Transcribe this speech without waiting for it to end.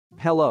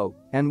Hello,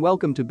 and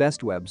welcome to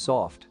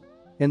BestWebSoft.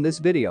 In this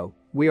video,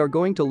 we are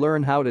going to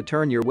learn how to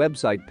turn your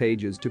website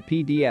pages to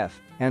PDF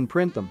and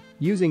print them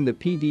using the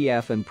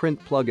PDF and Print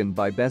plugin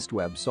by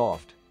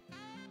BestWebSoft.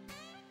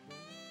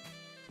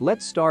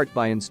 Let's start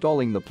by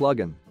installing the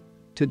plugin.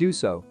 To do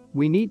so,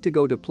 we need to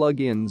go to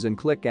Plugins and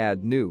click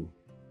Add New.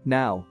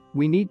 Now,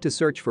 we need to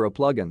search for a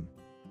plugin.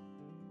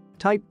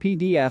 Type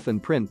PDF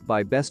and Print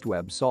by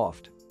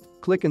BestWebSoft.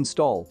 Click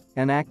Install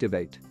and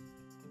activate.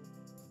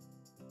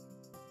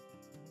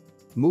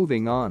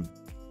 Moving on.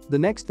 The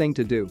next thing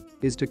to do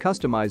is to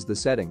customize the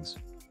settings.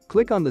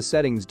 Click on the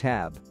Settings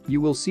tab,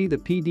 you will see the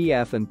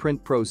PDF and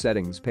Print Pro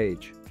settings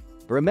page.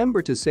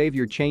 Remember to save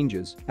your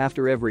changes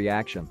after every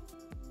action.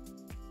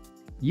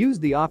 Use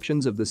the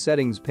options of the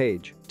settings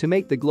page to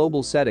make the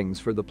global settings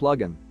for the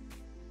plugin.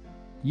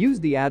 Use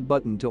the Add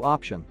button to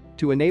option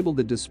to enable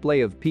the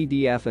display of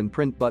PDF and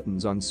Print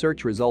buttons on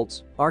search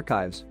results,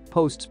 archives,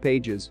 posts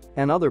pages,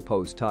 and other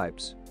post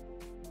types.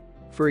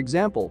 For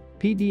example,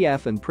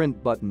 PDF and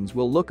Print buttons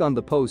will look on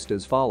the post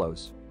as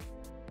follows.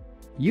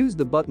 Use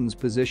the Buttons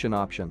Position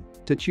option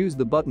to choose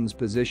the button's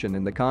position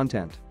in the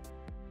content.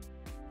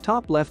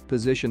 Top left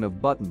position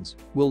of buttons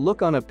will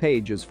look on a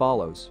page as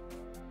follows.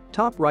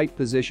 Top right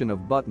position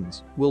of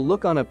buttons will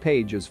look on a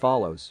page as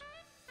follows.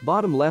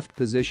 Bottom left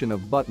position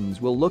of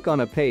buttons will look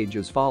on a page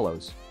as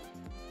follows.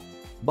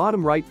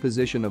 Bottom right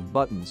position of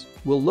buttons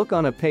will look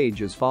on a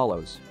page as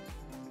follows.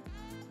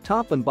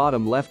 Top and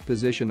bottom left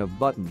position of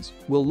buttons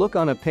will look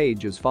on a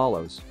page as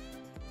follows.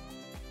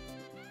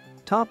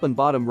 Top and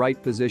bottom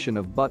right position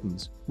of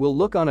buttons will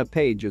look on a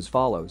page as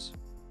follows.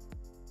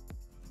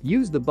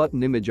 Use the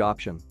button image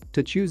option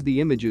to choose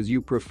the images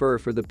you prefer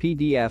for the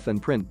PDF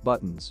and Print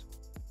buttons.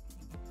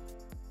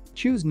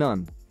 Choose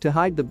None to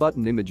hide the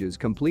button images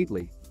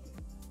completely.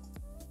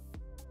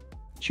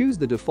 Choose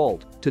the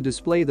Default to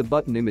display the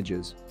button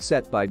images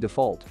set by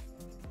default.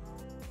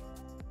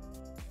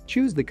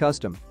 Choose the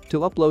Custom to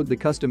upload the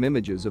custom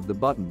images of the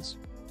buttons.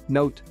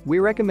 Note, we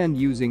recommend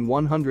using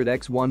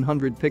 100x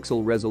 100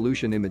 pixel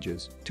resolution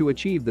images to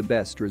achieve the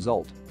best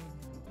result.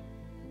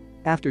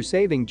 After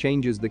saving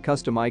changes, the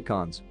custom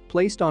icons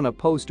placed on a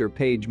post or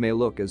page may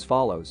look as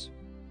follows.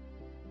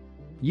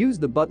 Use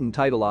the button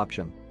title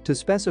option to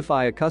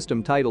specify a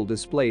custom title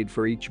displayed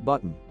for each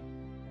button.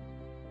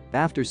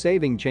 After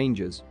saving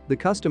changes, the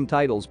custom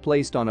titles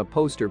placed on a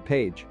post or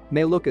page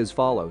may look as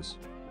follows.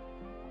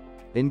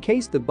 In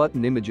case the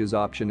button images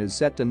option is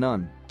set to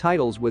none,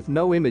 titles with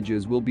no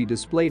images will be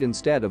displayed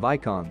instead of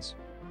icons.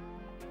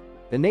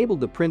 Enable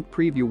the Print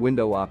Preview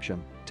window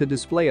option to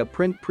display a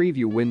print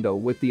preview window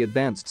with the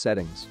advanced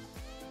settings.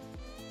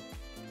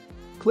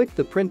 Click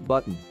the Print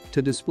button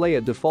to display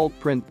a default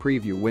print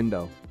preview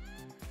window.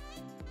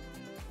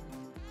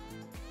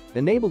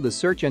 Enable the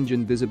Search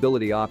Engine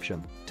Visibility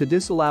option to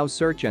disallow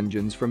search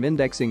engines from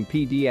indexing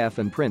PDF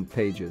and Print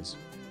pages.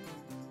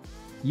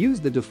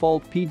 Use the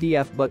default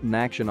PDF button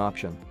action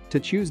option to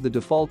choose the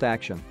default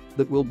action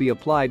that will be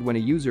applied when a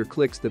user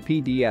clicks the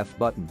PDF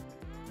button.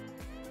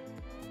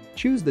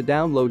 Choose the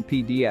Download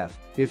PDF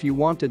if you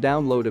want to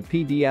download a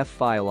PDF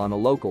file on a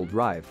local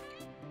drive.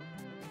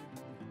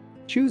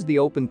 Choose the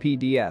Open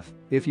PDF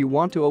if you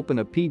want to open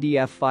a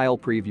PDF file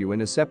preview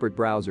in a separate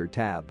browser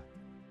tab.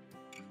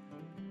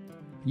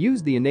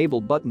 Use the Enable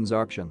Buttons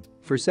option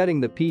for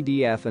setting the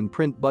PDF and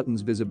Print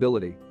buttons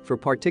visibility for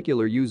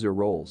particular user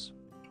roles.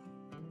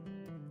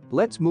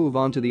 Let's move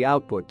on to the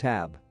Output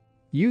tab.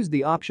 Use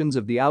the options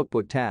of the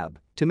Output tab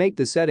to make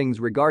the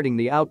settings regarding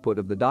the output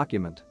of the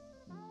document.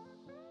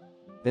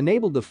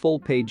 Enable the Full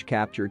Page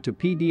Capture to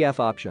PDF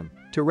option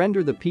to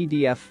render the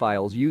PDF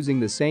files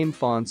using the same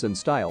fonts and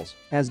styles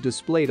as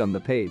displayed on the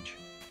page.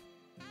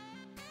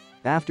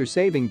 After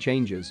saving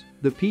changes,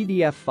 the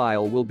PDF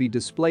file will be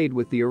displayed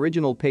with the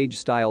original page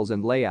styles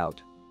and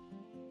layout.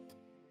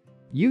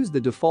 Use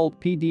the default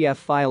PDF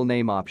file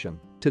name option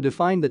to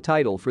define the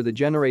title for the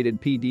generated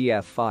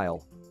PDF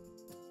file.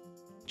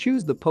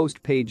 Choose the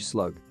Post Page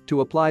Slug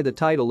to apply the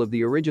title of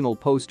the original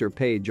post or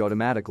page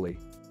automatically.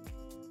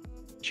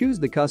 Choose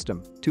the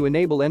Custom to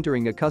enable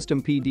entering a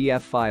custom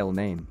PDF file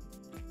name.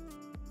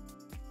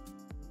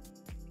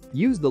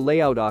 Use the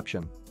Layout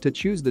option to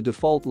choose the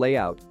default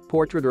layout,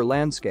 portrait or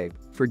landscape,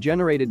 for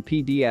generated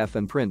PDF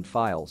and Print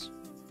files.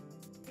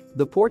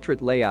 The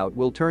portrait layout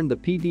will turn the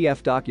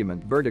PDF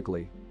document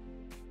vertically.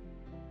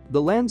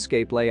 The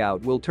landscape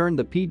layout will turn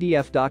the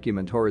PDF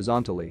document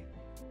horizontally.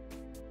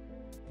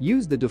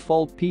 Use the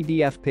default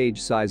PDF page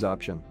size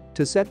option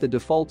to set the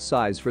default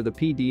size for the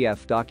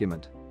PDF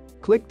document.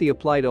 Click the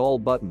Apply to All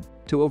button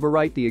to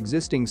overwrite the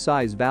existing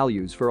size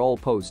values for all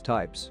post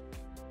types.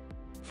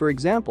 For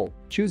example,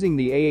 choosing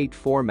the A8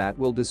 format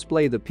will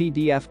display the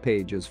PDF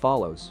page as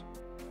follows.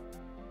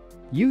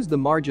 Use the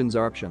Margins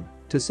option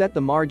to set the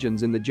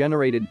margins in the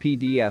generated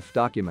PDF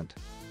document.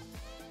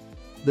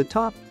 The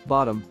top,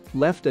 bottom,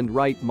 left and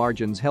right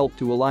margins help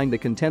to align the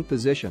content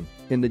position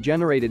in the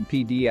generated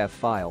PDF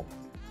file.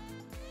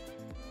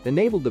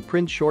 Enable the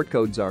Print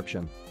Shortcodes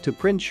option to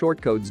print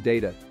shortcodes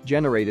data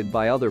generated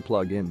by other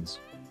plugins.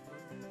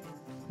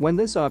 When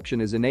this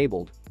option is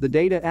enabled, The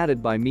data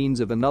added by means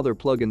of another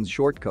plugin's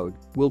shortcode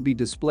will be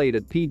displayed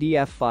at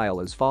PDF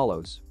file as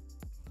follows.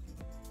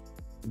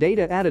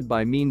 Data added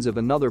by means of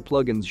another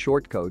plugin's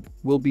shortcode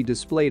will be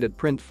displayed at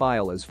print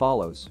file as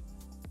follows.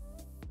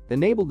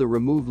 Enable the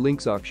Remove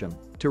Links option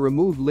to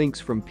remove links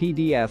from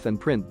PDF and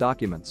print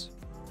documents.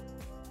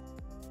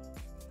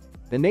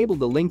 Enable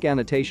the Link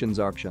Annotations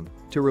option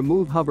to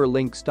remove hover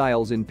link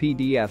styles in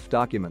PDF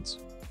documents.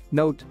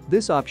 Note,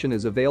 this option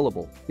is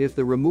available if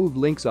the Remove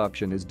Links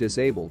option is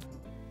disabled.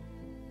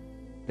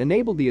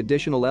 Enable the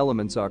Additional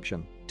Elements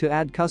option to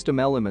add custom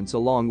elements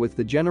along with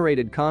the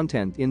generated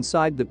content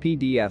inside the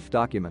PDF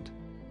document.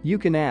 You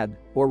can add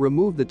or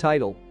remove the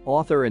title,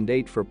 author and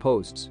date for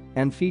posts,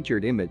 and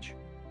featured image.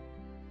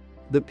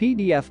 The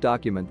PDF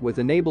document with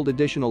enabled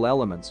additional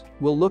elements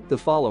will look the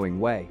following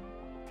way.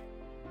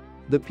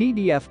 The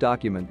PDF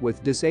document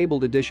with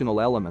disabled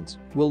additional elements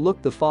will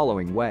look the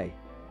following way.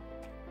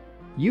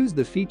 Use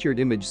the Featured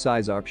Image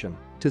Size option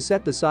to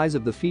set the size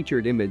of the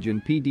featured image in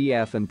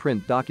PDF and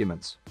print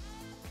documents.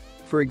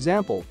 For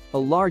example, a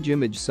large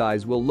image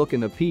size will look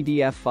in a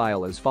PDF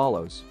file as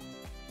follows.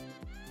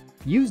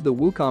 Use the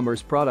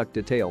WooCommerce product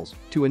details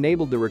to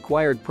enable the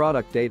required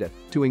product data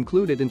to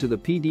include it into the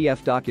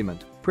PDF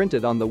document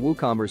printed on the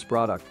WooCommerce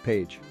product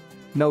page.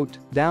 Note,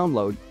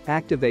 download,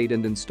 activate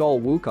and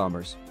install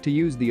WooCommerce to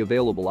use the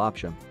available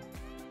option.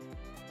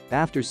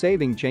 After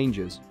saving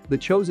changes, the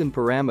chosen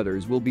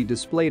parameters will be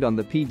displayed on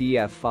the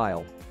PDF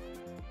file.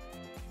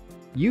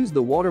 Use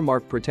the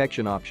Watermark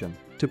Protection option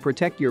to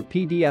protect your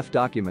PDF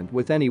document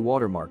with any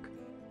watermark.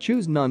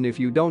 Choose None if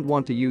you don't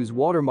want to use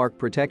watermark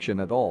protection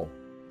at all.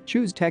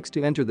 Choose Text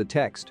to enter the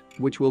text,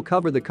 which will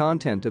cover the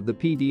content of the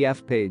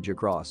PDF page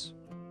across.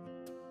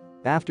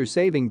 After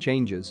saving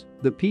changes,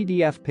 the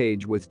PDF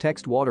page with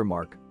text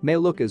watermark may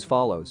look as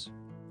follows.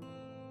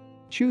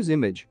 Choose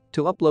Image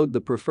to upload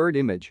the preferred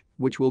image,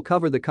 which will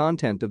cover the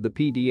content of the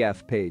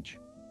PDF page.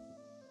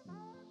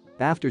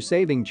 After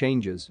saving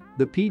changes,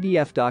 the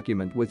PDF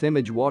document with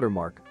image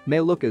watermark may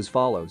look as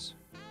follows.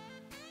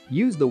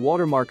 Use the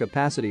Watermark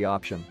Opacity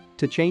option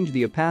to change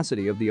the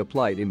opacity of the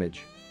applied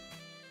image.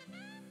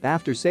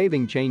 After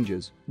saving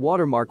changes,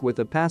 watermark with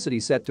opacity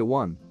set to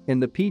 1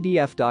 in the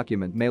PDF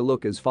document may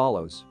look as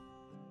follows.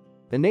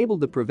 Enable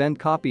the Prevent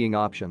Copying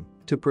option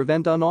to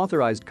prevent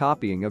unauthorized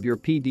copying of your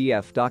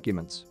PDF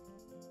documents.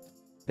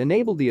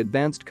 Enable the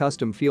Advanced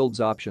Custom Fields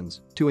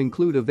options to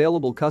include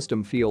available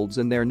custom fields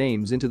and their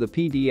names into the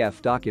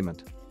PDF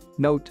document.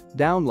 Note,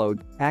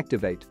 download,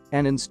 activate,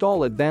 and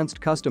install Advanced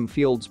Custom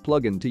Fields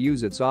plugin to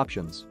use its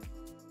options.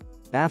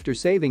 After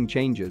saving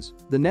changes,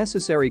 the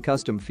necessary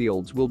custom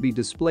fields will be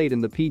displayed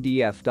in the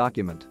PDF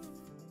document.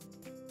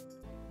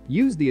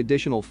 Use the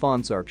Additional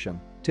Fonts option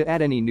to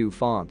add any new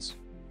fonts.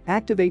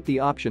 Activate the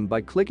option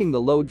by clicking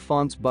the Load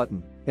Fonts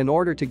button in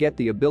order to get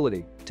the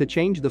ability to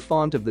change the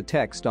font of the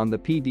text on the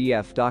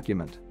PDF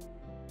document.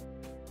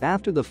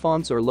 After the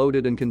fonts are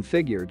loaded and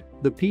configured,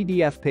 the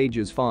PDF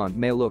page's font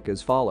may look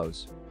as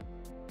follows.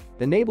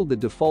 Enable the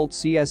default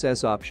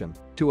CSS option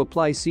to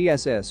apply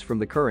CSS from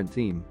the current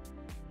theme.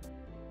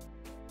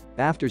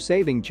 After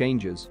saving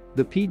changes,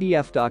 the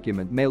PDF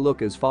document may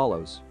look as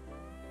follows.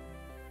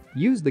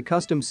 Use the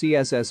Custom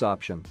CSS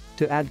option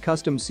to add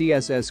custom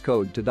CSS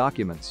code to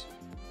documents.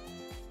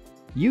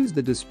 Use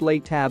the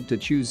Display tab to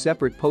choose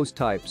separate post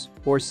types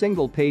or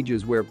single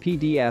pages where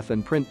PDF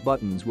and print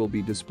buttons will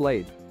be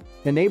displayed.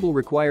 Enable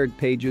required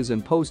pages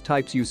and post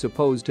types you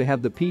suppose to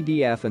have the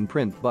PDF and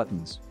print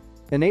buttons.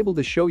 Enable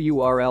the Show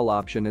URL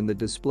option in the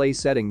Display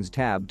Settings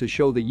tab to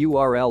show the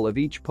URL of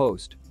each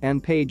post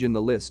and page in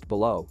the list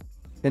below.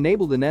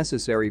 Enable the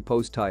necessary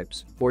post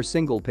types or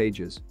single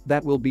pages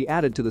that will be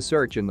added to the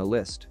search in the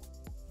list.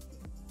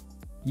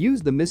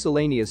 Use the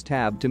Miscellaneous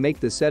tab to make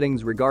the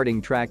settings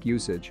regarding track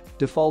usage,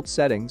 default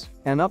settings,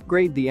 and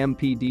upgrade the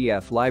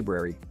MPDF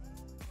library.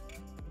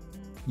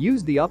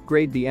 Use the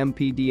Upgrade the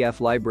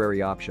MPDF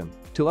library option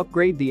to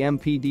upgrade the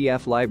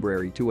MPDF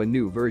library to a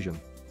new version.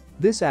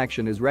 This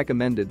action is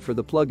recommended for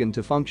the plugin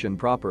to function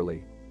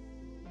properly.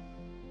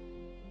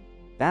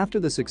 After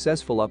the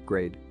successful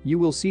upgrade, you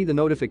will see the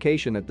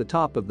notification at the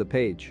top of the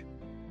page.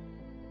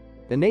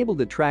 Enable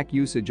the Track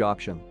Usage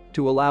option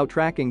to allow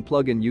tracking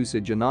plugin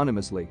usage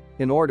anonymously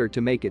in order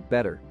to make it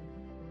better.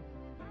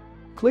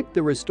 Click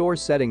the Restore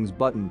Settings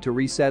button to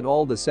reset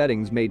all the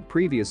settings made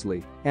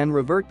previously and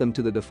revert them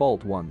to the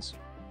default ones.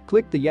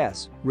 Click the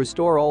Yes,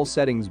 Restore All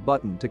Settings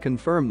button to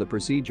confirm the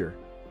procedure.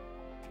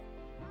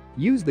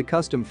 Use the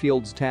Custom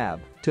Fields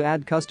tab to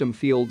add custom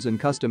fields and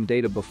custom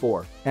data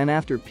before and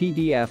after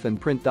PDF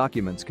and print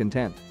documents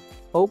content.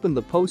 Open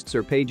the Posts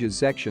or Pages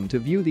section to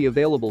view the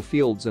available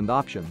fields and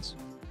options.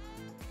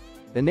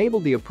 Enable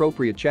the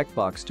appropriate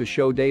checkbox to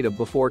show data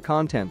before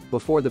content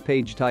before the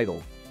page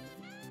title.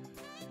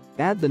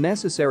 Add the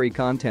necessary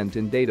content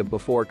in data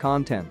before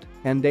content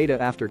and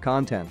data after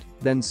content,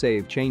 then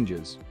save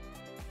changes.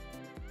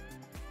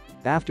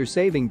 After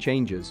saving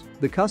changes,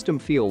 the custom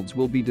fields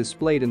will be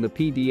displayed in the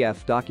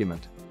PDF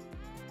document.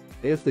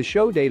 If the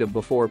Show Data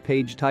Before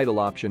Page Title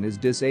option is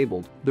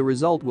disabled, the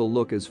result will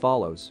look as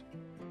follows.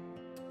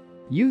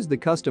 Use the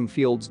Custom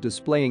Fields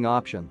Displaying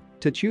option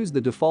to choose the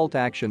default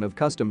action of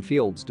custom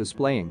fields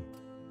displaying.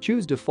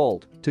 Choose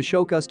Default to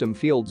show custom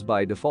fields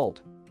by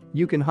default.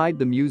 You can hide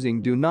them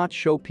using Do Not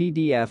Show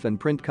PDF and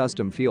Print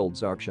Custom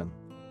Fields option.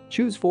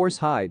 Choose Force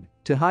Hide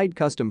to hide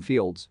custom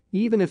fields,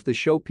 even if the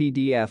Show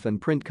PDF and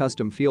Print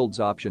Custom Fields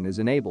option is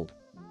enabled.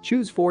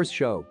 Choose Force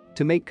Show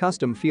to make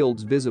custom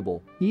fields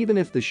visible, even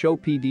if the Show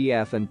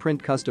PDF and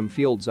Print Custom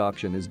Fields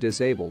option is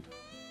disabled.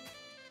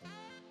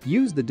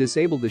 Use the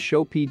Disable the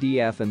Show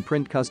PDF and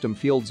Print Custom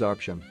Fields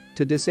option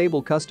to disable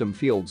custom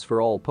fields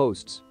for all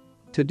posts.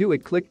 To do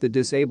it, click the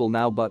Disable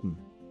Now button.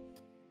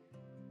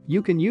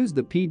 You can use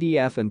the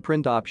PDF and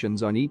print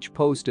options on each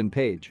post and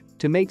page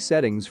to make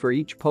settings for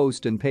each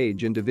post and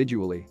page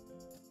individually.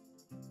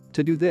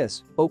 To do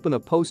this, open a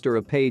post or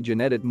a page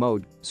in edit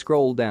mode,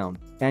 scroll down,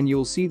 and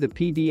you'll see the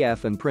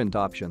PDF and print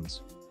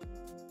options.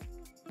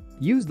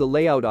 Use the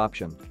Layout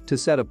option to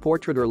set a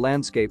portrait or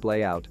landscape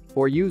layout,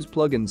 or use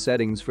plugin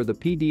settings for the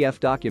PDF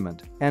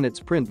document and its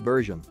print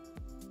version.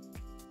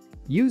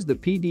 Use the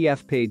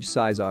PDF page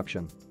size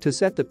option to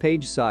set the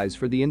page size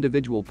for the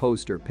individual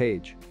post or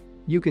page.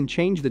 You can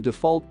change the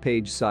default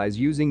page size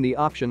using the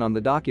option on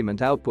the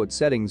Document Output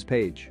Settings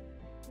page.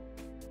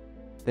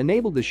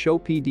 Enable the Show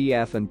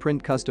PDF and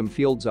Print Custom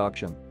Fields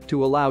option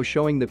to allow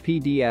showing the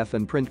PDF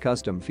and print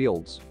custom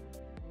fields.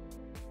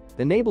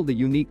 Enable the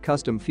Unique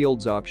Custom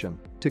Fields option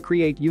to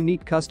create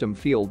unique custom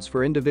fields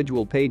for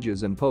individual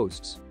pages and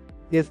posts.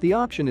 If the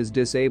option is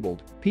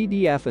disabled,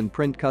 PDF and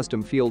Print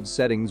Custom Fields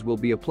settings will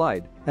be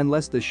applied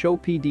unless the Show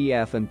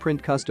PDF and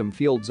Print Custom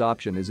Fields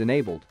option is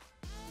enabled.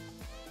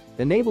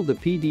 Enable the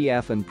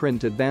PDF and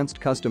Print Advanced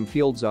Custom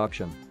Fields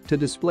option to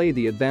display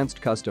the advanced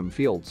custom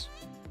fields.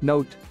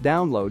 Note: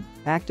 download,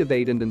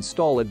 activate and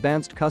install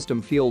Advanced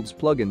Custom Fields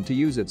plugin to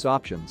use its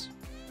options.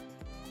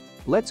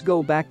 Let's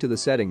go back to the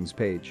Settings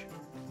page.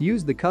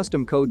 Use the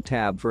Custom Code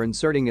tab for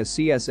inserting a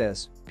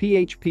CSS,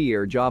 PHP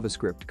or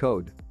JavaScript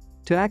code.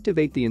 To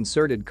activate the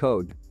inserted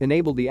code,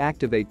 enable the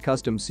Activate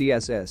Custom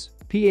CSS,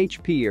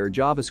 PHP or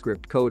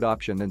JavaScript code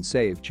option and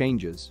save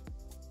changes.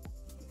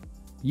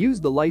 Use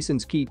the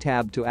License Key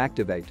tab to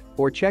activate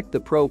or check the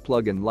Pro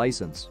plugin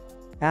license.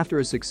 After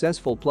a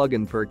successful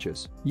plugin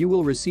purchase, you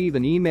will receive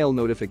an email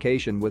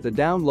notification with a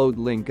download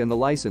link and the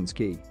license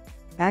key.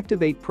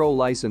 Activate Pro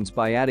license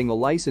by adding a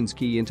license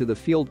key into the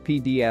field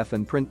PDF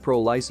and Print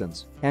Pro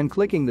license and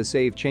clicking the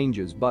Save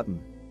Changes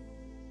button.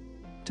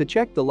 To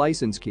check the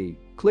license key,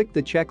 click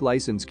the Check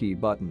License Key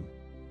button.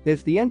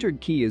 If the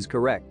entered key is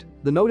correct,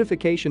 the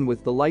notification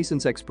with the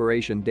license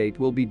expiration date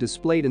will be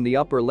displayed in the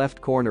upper left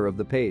corner of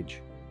the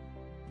page.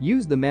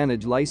 Use the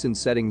Manage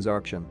License Settings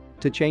option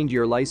to change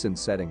your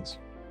license settings.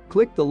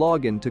 Click the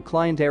Login to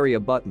Client Area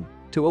button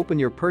to open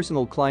your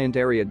personal client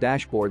area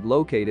dashboard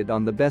located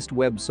on the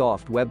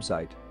BestWebSoft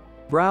website.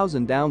 Browse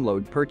and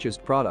download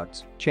purchased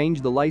products,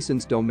 change the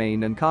license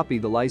domain and copy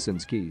the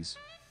license keys.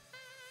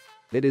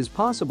 It is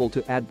possible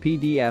to add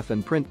PDF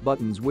and print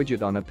buttons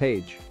widget on a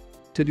page.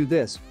 To do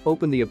this,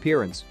 open the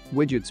Appearance,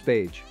 Widgets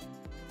page.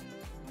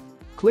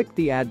 Click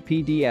the Add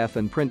PDF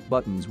and Print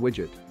Buttons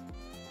widget.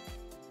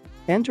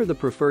 Enter the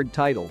preferred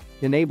title,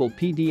 enable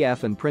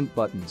PDF and print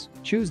buttons,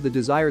 choose the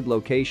desired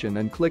location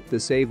and click the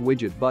Save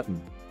Widget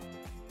button.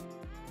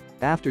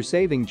 After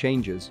saving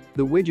changes,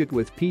 the widget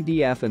with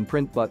PDF and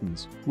print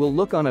buttons will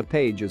look on a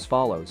page as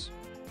follows.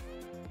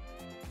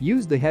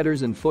 Use the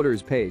Headers and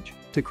Footers page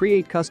to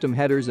create custom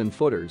headers and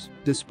footers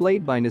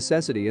displayed by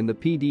necessity in the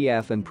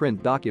PDF and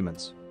print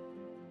documents.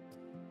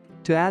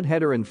 To add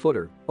header and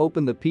footer,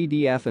 open the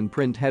PDF and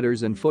print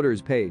Headers and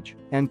Footers page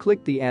and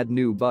click the Add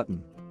New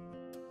button.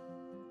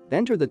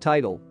 Enter the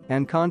title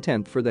and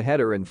content for the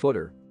header and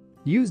footer.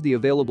 Use the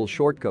available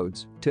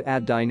shortcodes to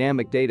add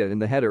dynamic data in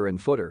the header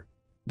and footer.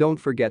 Don't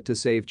forget to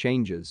save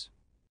changes.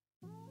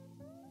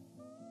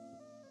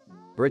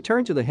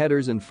 Return to the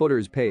Headers and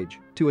Footers page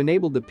to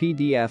enable the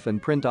PDF and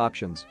print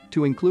options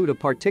to include a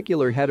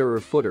particular header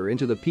or footer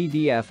into the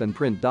PDF and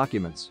print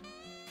documents.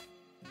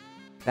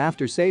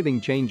 After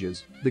saving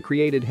changes, the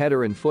created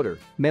header and footer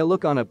may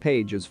look on a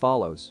page as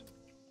follows.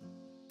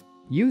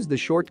 Use the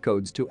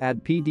shortcodes to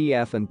add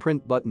PDF and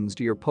print buttons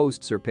to your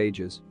posts or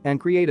pages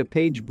and create a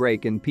page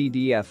break in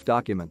PDF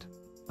document.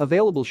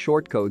 Available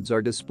shortcodes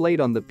are displayed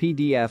on the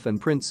PDF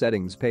and print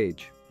settings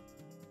page.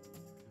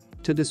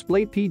 To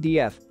display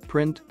PDF,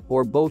 print,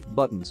 or both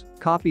buttons,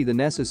 copy the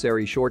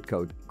necessary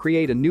shortcode,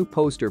 create a new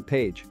post or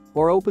page,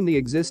 or open the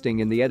existing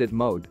in the edit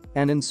mode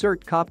and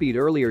insert copied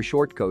earlier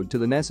shortcode to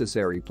the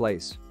necessary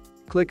place.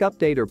 Click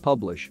Update or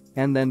Publish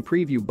and then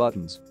Preview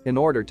buttons in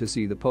order to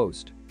see the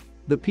post.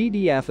 The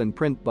PDF and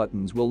print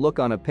buttons will look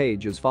on a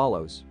page as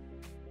follows.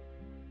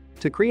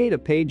 To create a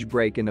page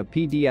break in a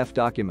PDF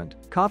document,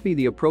 copy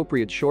the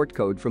appropriate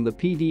shortcode from the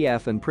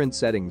PDF and print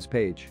settings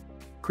page.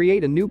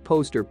 Create a new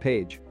post or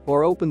page,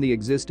 or open the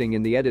existing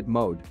in the edit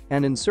mode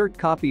and insert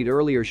copied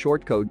earlier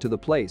shortcode to the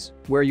place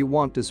where you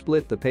want to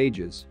split the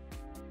pages.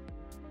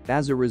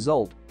 As a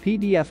result,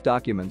 PDF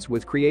documents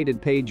with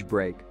created page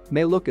break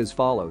may look as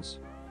follows.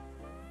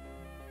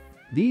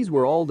 These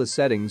were all the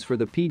settings for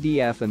the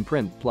PDF and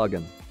print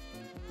plugin.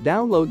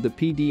 Download the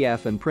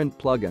PDF and Print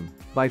plugin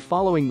by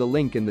following the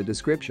link in the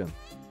description.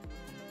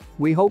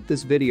 We hope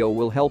this video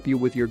will help you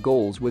with your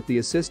goals with the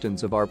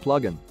assistance of our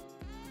plugin.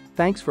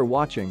 Thanks for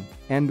watching,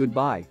 and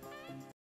goodbye.